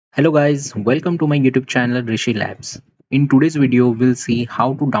Hello guys, welcome to my YouTube channel Rishi Labs. In today's video, we'll see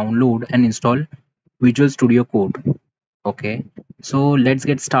how to download and install Visual Studio Code. Okay, so let's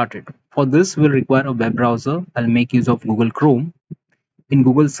get started. For this, we'll require a web browser. I'll make use of Google Chrome. In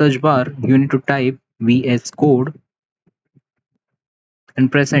Google search bar, you need to type VS Code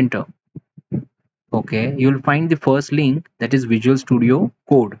and press enter. Okay, you'll find the first link, that is Visual Studio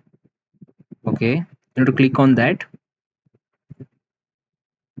Code. Okay, you need to click on that.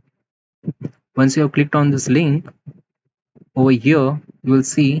 Once you have clicked on this link, over here you will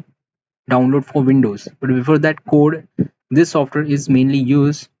see download for Windows. But before that, code, this software is mainly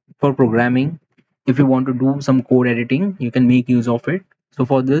used for programming. If you want to do some code editing, you can make use of it. So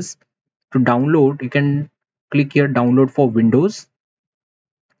for this, to download, you can click here download for Windows.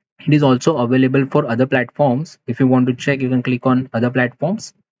 It is also available for other platforms. If you want to check, you can click on other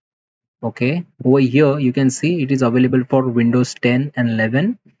platforms. Okay, over here you can see it is available for Windows 10 and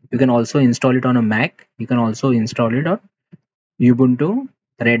 11. You can also install it on a Mac. You can also install it on Ubuntu,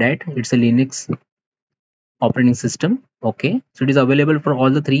 Red Hat. It's a Linux operating system. Okay, so it is available for all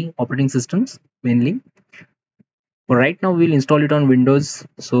the three operating systems mainly. But right now we'll install it on Windows,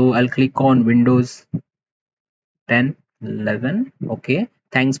 so I'll click on Windows 10, 11. Okay,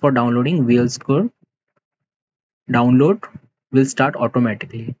 thanks for downloading. VS Code download will start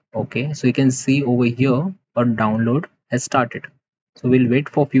automatically. Okay, so you can see over here our download has started. So we'll wait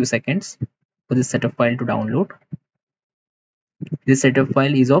for a few seconds for this setup file to download. This setup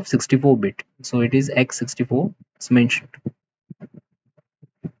file is of 64-bit, so it is x64 it's mentioned.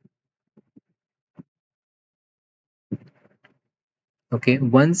 Okay,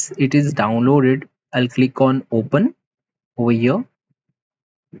 once it is downloaded, I'll click on open over here.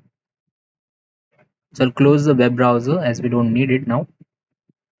 So I'll close the web browser as we don't need it now.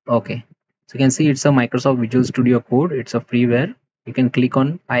 Okay, so you can see it's a Microsoft Visual Studio Code. It's a freeware. You can click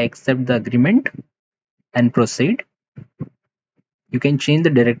on I accept the agreement and proceed. You can change the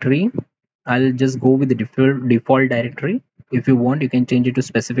directory. I'll just go with the default directory. If you want, you can change it to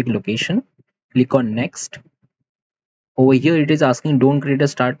specific location. Click on next. Over here it is asking don't create a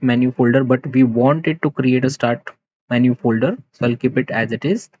start menu folder, but we want it to create a start menu folder, so I'll keep it as it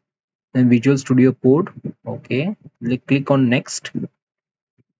is. Then Visual Studio Code. Okay, click on next.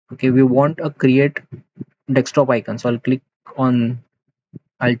 Okay, we want a create desktop icon, so I'll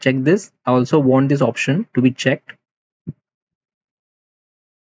check this. I also want this option to be checked.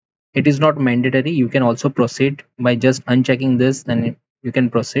 It is not mandatory. You can also proceed by just unchecking this, then you can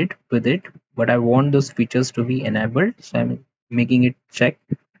proceed with it, but I want those features to be enabled, so I'm making it check.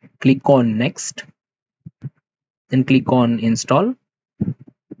 Click on next, then click on install,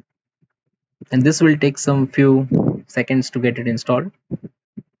 and this will take some few seconds to get it installed.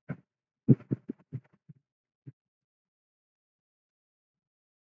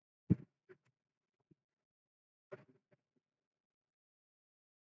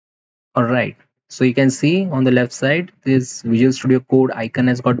 All right, so you can see on the left side this Visual Studio Code icon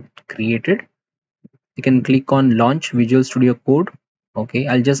has got created. You can click on launch Visual Studio Code. Okay,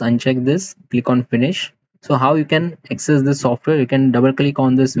 I'll just uncheck this, click on finish. So how you can access this software, you can double click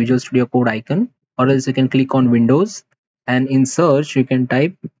on this Visual Studio Code icon, or else you can click on Windows, and in search you can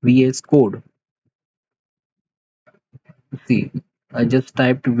type VS Code. See, I just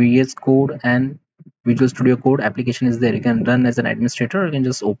typed VS Code and Visual Studio Code application is there. You can run as an administrator, or you can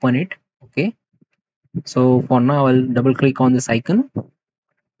just open it. Okay, so for now I'll double click on this icon,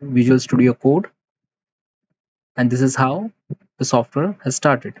 Visual Studio Code, and this is how the software has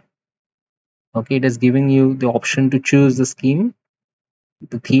started. Okay, it is giving you the option to choose the theme.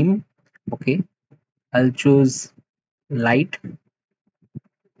 Okay, I'll choose light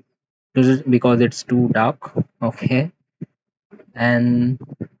because it's too dark. Okay, and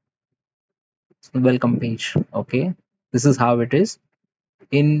welcome page. Okay, this is how it is.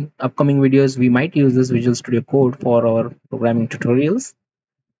 In upcoming videos we might use this Visual Studio Code for our programming tutorials,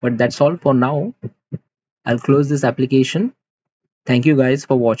 but that's all for now. I'll close this application. Thank you guys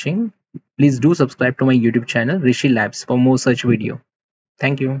for watching. Please do subscribe to my YouTube channel Rishi Labs for more such video.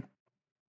 Thank you.